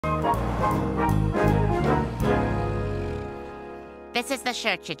This is the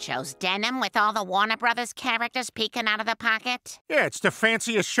shirt you chose. Denim with all the Warner Brothers characters peeking out of the pocket? Yeah, it's the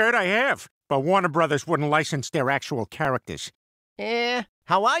fanciest shirt I have. But Warner Brothers wouldn't license their actual characters.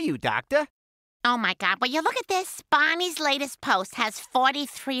 How are you, Doctor? Oh my God, will you look at this? Bonnie's latest post has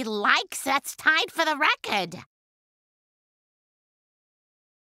 43 likes. That's tied for the record.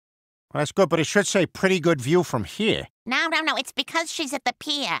 Well, that's good, but it should say pretty good view from here. No, it's because she's at the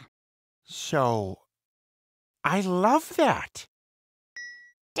pier. So, I love that.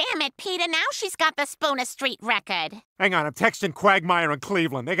 Damn it, Peter, now she's got the Spooner Street record. Hang on, I'm texting Quagmire in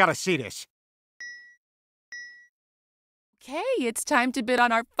Cleveland. They gotta see this. Okay, it's time to bid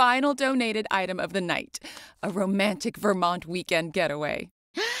on our final donated item of the night. A romantic Vermont weekend getaway.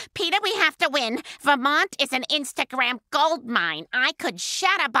 Peter, we have to win. Vermont is an Instagram gold mine. I could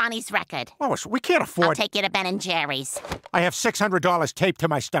shatter Bonnie's record. Lois, we can't afford... I'll take you to Ben & Jerry's. I have $600 taped to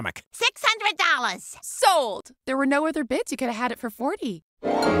my stomach. $600! Sold! There were no other bids. You could have had it for $40.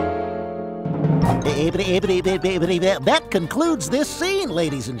 That concludes this scene,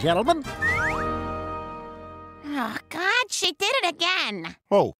 ladies and gentlemen. Oh, God, she did it again.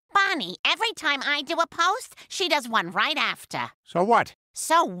 Oh. Bonnie, every time I do a post, she does one right after. So what?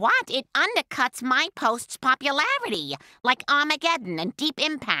 So what? It undercuts my post's popularity, like Armageddon and Deep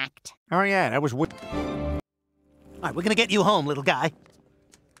Impact. Oh, yeah, that was... All right, we're gonna get you home, little guy.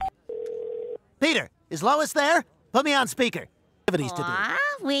 Peter, is Lois there? Put me on speaker. Activities to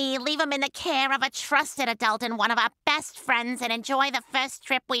do. We leave him in the care of a trusted adult and one of our best friends and enjoy the first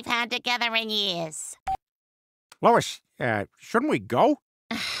trip we've had together in years. Lois, shouldn't we go?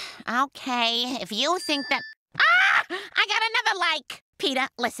 Okay, if you think that... Ah! I got another like! Peter,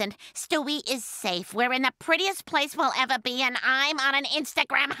 listen, Stewie is safe. We're in the prettiest place we'll ever be, and I'm on an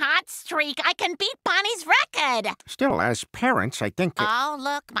Instagram hot streak. I can beat Bonnie's record! Still, as parents, I think... Oh,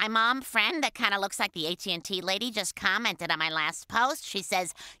 look, my mom friend that kind of looks like the AT&T lady just commented on my last post. She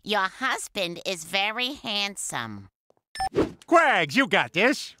says, your husband is very handsome. Quags, you got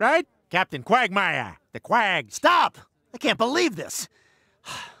this, right? Captain Quagmire, the Quag. Stop! I can't believe this.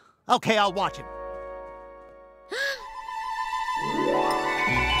 Okay, I'll watch him.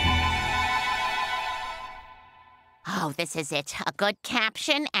 Oh, this is it. A good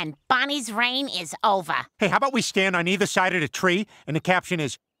caption, and Bonnie's reign is over. Hey, how about we stand on either side of the tree, and the caption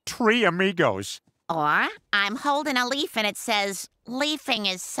is, Tree Amigos. Or, I'm holding a leaf, and it says, leafing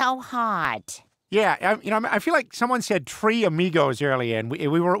is so hard. Yeah, I feel like someone said Tree Amigos earlier, and we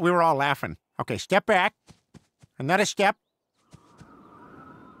were all laughing. Okay, step back. Another step.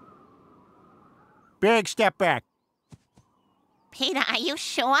 Big step back. Peter, are you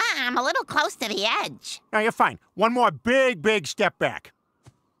sure? I'm a little close to the edge. No, you're fine. One more big step back.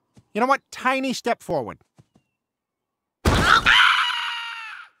 You know what? Tiny step forward. Oh,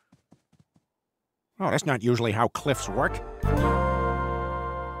 that's not usually how cliffs work.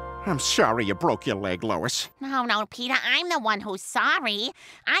 I'm sorry you broke your leg, Lois. No, Peter, I'm the one who's sorry.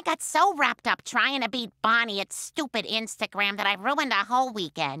 I got so wrapped up trying to beat Bonnie at stupid Instagram that I ruined our whole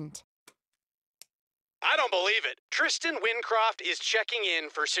weekend. I don't believe it. Tristan Wincroft is checking in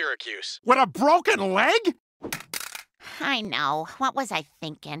for Syracuse. With a broken leg? I know. What was I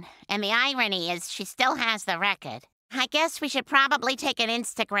thinking? And the irony is she still has the record. I guess we should probably take an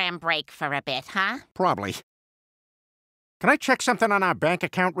Instagram break for a bit, huh? Probably. Can I check something on our bank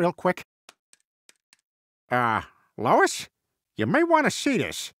account real quick? Lois? You may want to see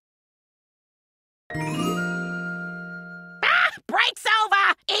this. Break's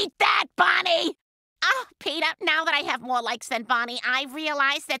over! Eat that, Bonnie! Oh, Peter, now that I have more likes than Bonnie, I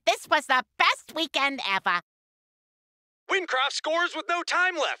realize that this was the best weekend ever. Wincroft scores with no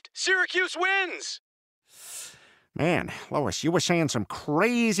time left. Syracuse wins! Man, Lois, you were saying some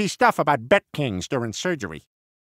crazy stuff about Bet Kings during surgery.